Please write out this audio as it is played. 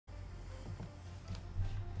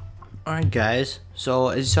Alright guys, so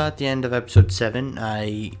as you saw at the end of episode 7,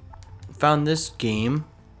 I found this game,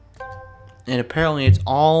 and apparently it's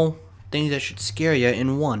all things that should scare you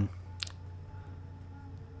in one.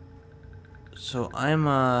 So I'm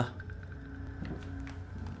how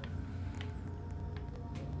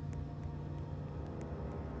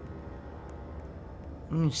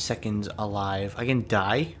many seconds alive? I can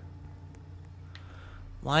die?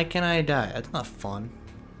 Why can't I die? That's not fun.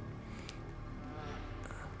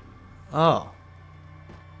 Oh.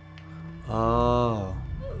 Oh.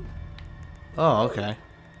 Oh, okay.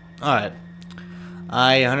 Alright.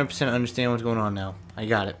 I 100% understand what's going on now. I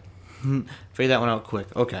got it. Figure that one out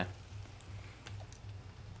quick. Okay.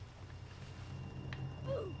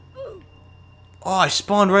 Oh, I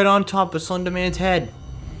spawned right on top of Slender Man's head.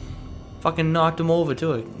 Fucking knocked him over,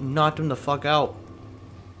 too. I knocked him the fuck out.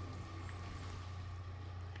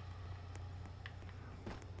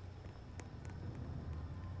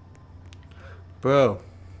 Bro.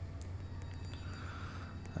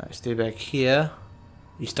 Alright, stay back here.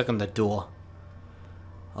 He's stuck on the door.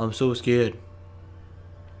 I'm so scared.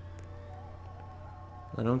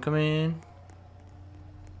 Let him come in.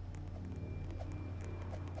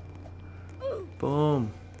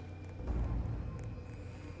 Boom.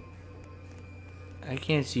 I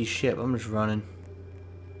can't see shit. I'm just running.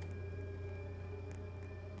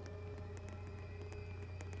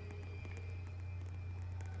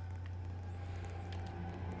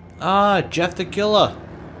 Ah, Jeff the Killer.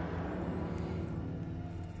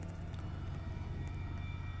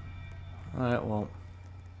 Alright, well.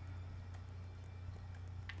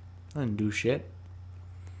 I didn't do shit.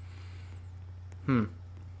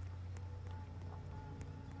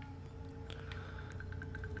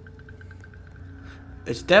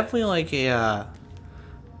 It's definitely like a,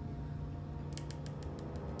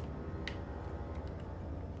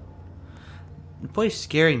 it plays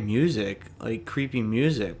scary music, like creepy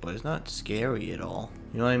music, but it's not scary at all.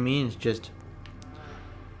 You know what I mean? It's just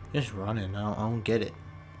running. I don't get it.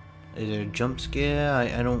 Is there a jump scare?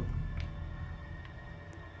 I don't.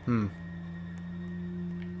 No,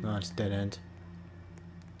 it's dead end.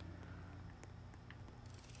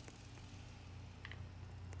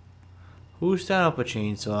 Who set up a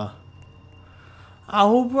chainsaw?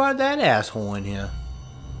 Oh, who brought that asshole in here?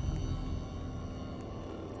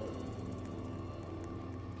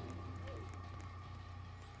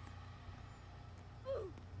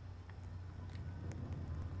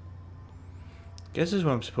 Guess this is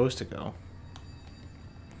where I'm supposed to go.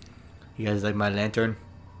 You guys like my lantern?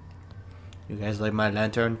 You guys like my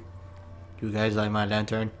lantern? You guys like my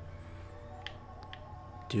lantern?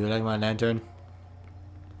 Do you like my lantern?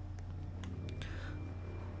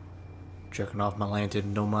 Jerking off my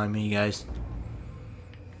lantern, don't mind me, guys.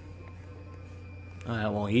 Alright,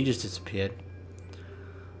 well, he just disappeared.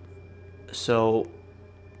 So,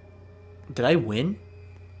 did I win?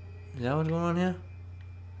 Is that what's going on here?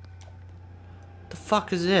 The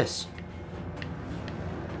fuck is this?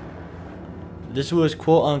 This was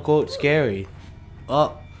quote unquote scary.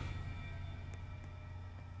 Oh.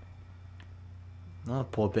 Oh,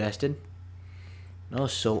 poor bastard. No,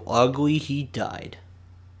 so ugly he died.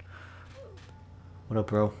 What up,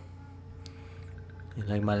 bro? You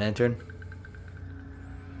like my lantern?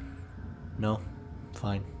 No?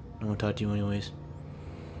 Fine. I won't talk to you anyways.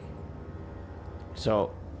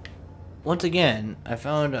 So, once again, I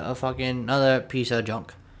found a fucking another piece of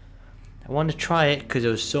junk. I wanted to try it because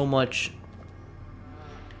there was so much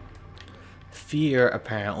fear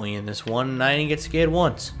apparently in this one, and I didn't get scared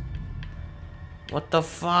once. What the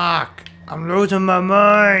fuck? I'm losing my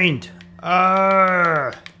mind!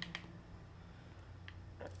 Arrgh!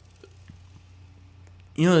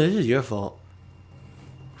 You know, this is your fault.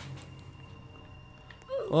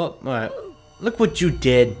 Oh, alright. Look what you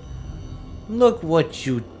did. Look what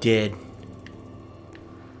you did.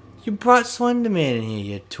 You brought Slender Man in here,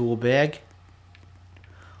 you tool bag.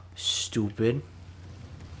 Stupid.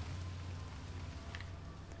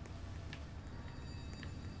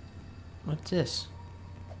 What's this?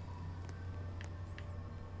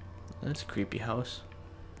 That's a creepy house.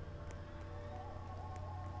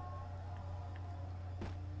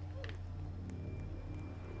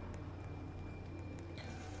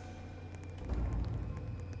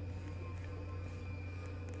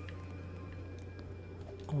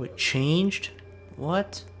 Oh, it changed?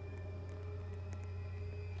 What?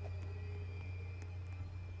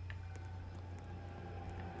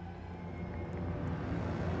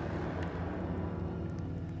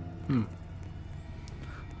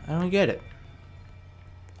 I don't get it.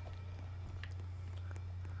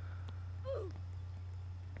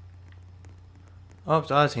 Oh,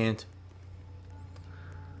 it's Oz hand.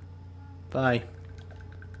 Bye.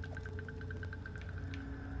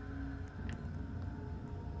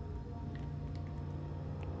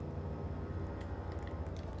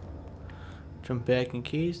 Jump back in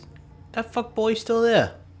keys. That fuck boy's still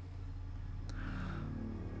there.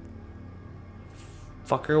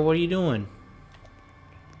 Fucker, what are you doing?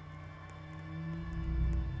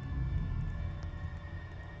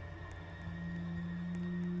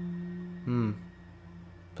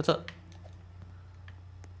 What's up?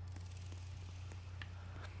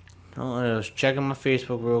 Oh, I was checking my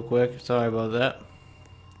Facebook real quick. Sorry about that.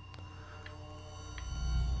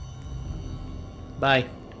 Bye.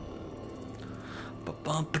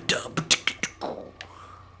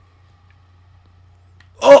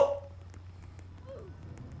 Oh!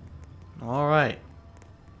 Alright.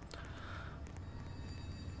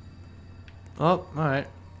 Oh, alright.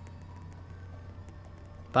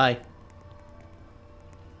 Bye.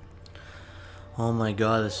 Oh my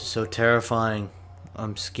god, this is so terrifying.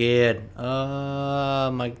 I'm scared. Oh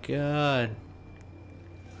my god.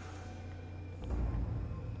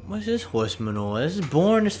 What's this horse manure? This is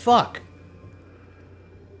boring as fuck.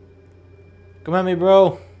 Come at me,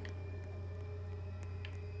 bro.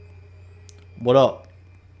 What up?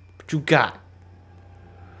 What you got?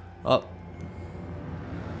 Up.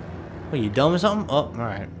 What, you dumb or something? Oh,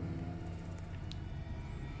 alright.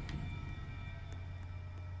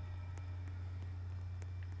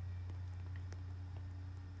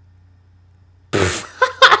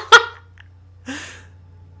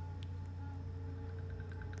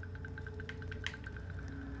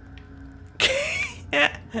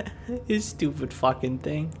 This stupid fucking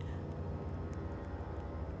thing.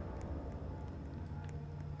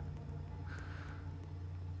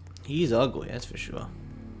 He's ugly, that's for sure.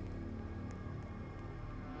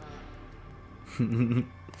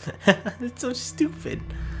 That's so stupid.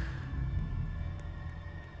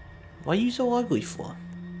 Why are you so ugly for?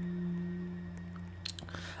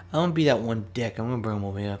 I'm gonna be that one dick. I'm gonna bring him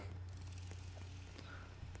over here.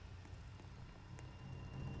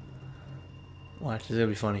 Watch, this is gonna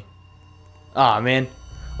be funny. Aw, man.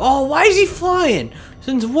 Oh, why is he flying?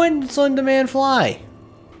 Since when did Slender Man fly?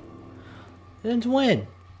 Since when?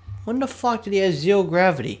 When the fuck did he have zero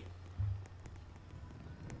gravity?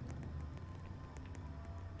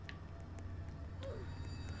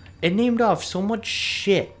 It named off so much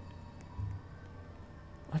shit.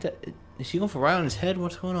 What the? Is he going for a ride on his head?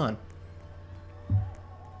 What's going on?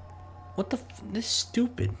 What the? This is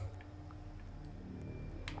stupid.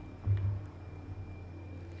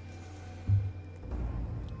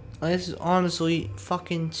 This is honestly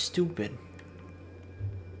fucking stupid.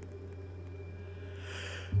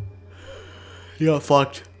 You got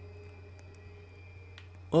fucked.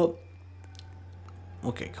 Oh.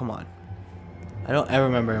 Okay, come on. I don't ever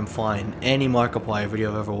remember him flying any Markiplier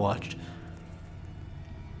video I've ever watched.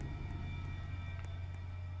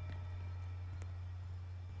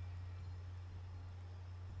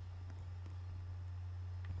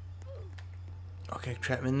 Okay,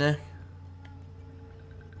 trap him in there.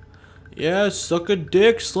 Yeah, suck a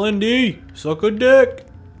dick, Slendy. Suck a dick.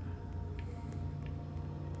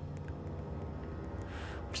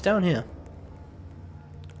 What's down here?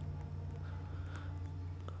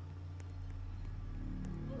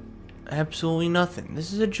 Absolutely nothing.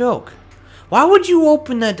 This is a joke. Why would you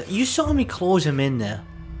open that? You saw me close him in there.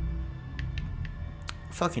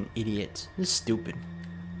 Fucking idiots. This is stupid.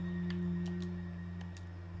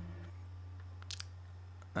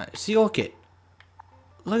 Alright, see, look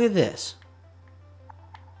at this.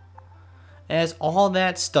 It has all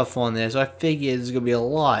that stuff on there, so I figured there's gonna be a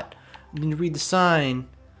lot. Then you read the sign.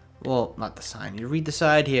 Well, not the sign. You read the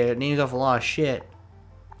side here. It names off a lot of shit.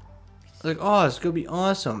 Like, oh, it's gonna be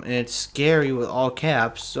awesome, and it's scary with all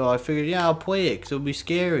caps. So I figured, yeah, I'll play it because it'll be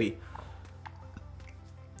scary.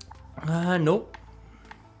 Nope.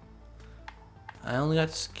 I only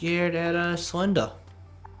got scared at Slender.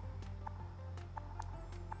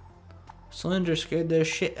 Slender scared the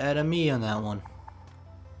shit out of me on that one.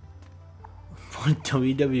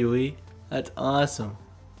 WWE? That's awesome.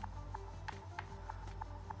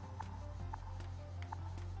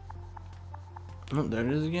 Oh, there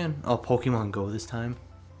it is again. Oh, Pokemon Go this time.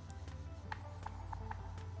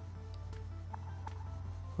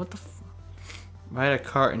 What the f... Ride a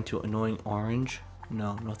cart into annoying orange?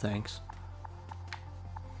 No, no thanks.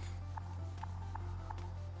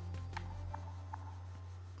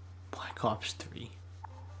 Black Ops 3.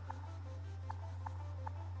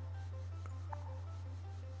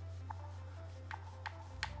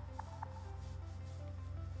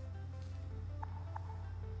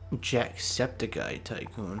 Jacksepticeye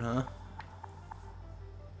Tycoon, huh?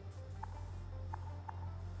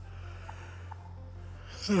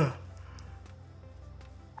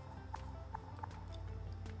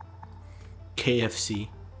 KFC.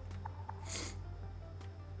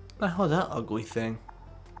 What the hell is that ugly thing?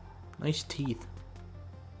 Nice teeth.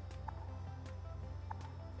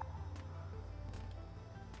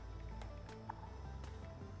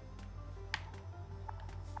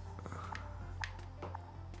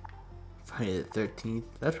 Friday the 13th.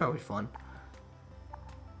 That's probably fun.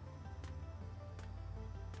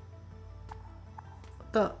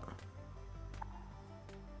 What the?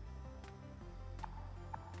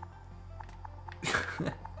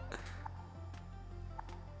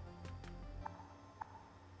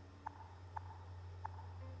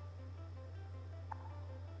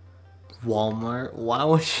 Walmart? Why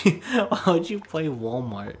would you play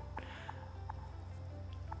Walmart?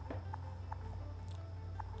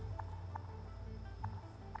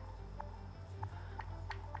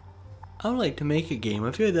 I would like to make a game.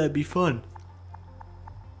 I feel like that'd be fun.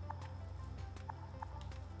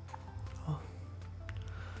 Oh.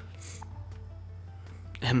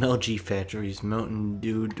 MLG Factories, Mountain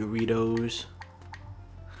Dew, Doritos,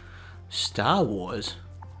 Star Wars.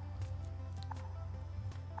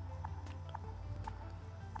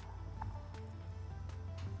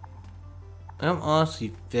 I'm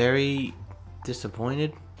honestly very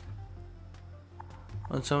disappointed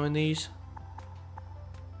on some of these.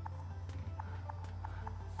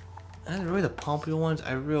 And really the popular ones,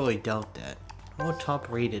 I really doubt that. More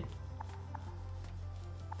top rated.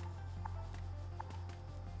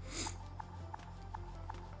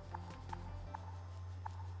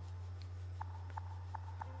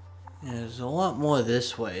 Yeah, there's a lot more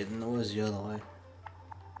this way than there was the other way.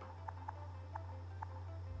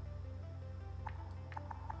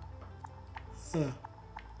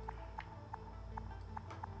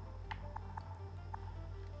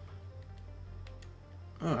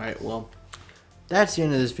 Alright, well, that's the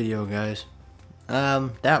end of this video, guys.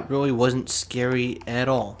 That really wasn't scary at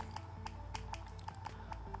all.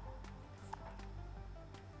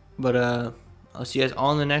 But, I'll see you guys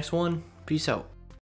on the next one. Peace out.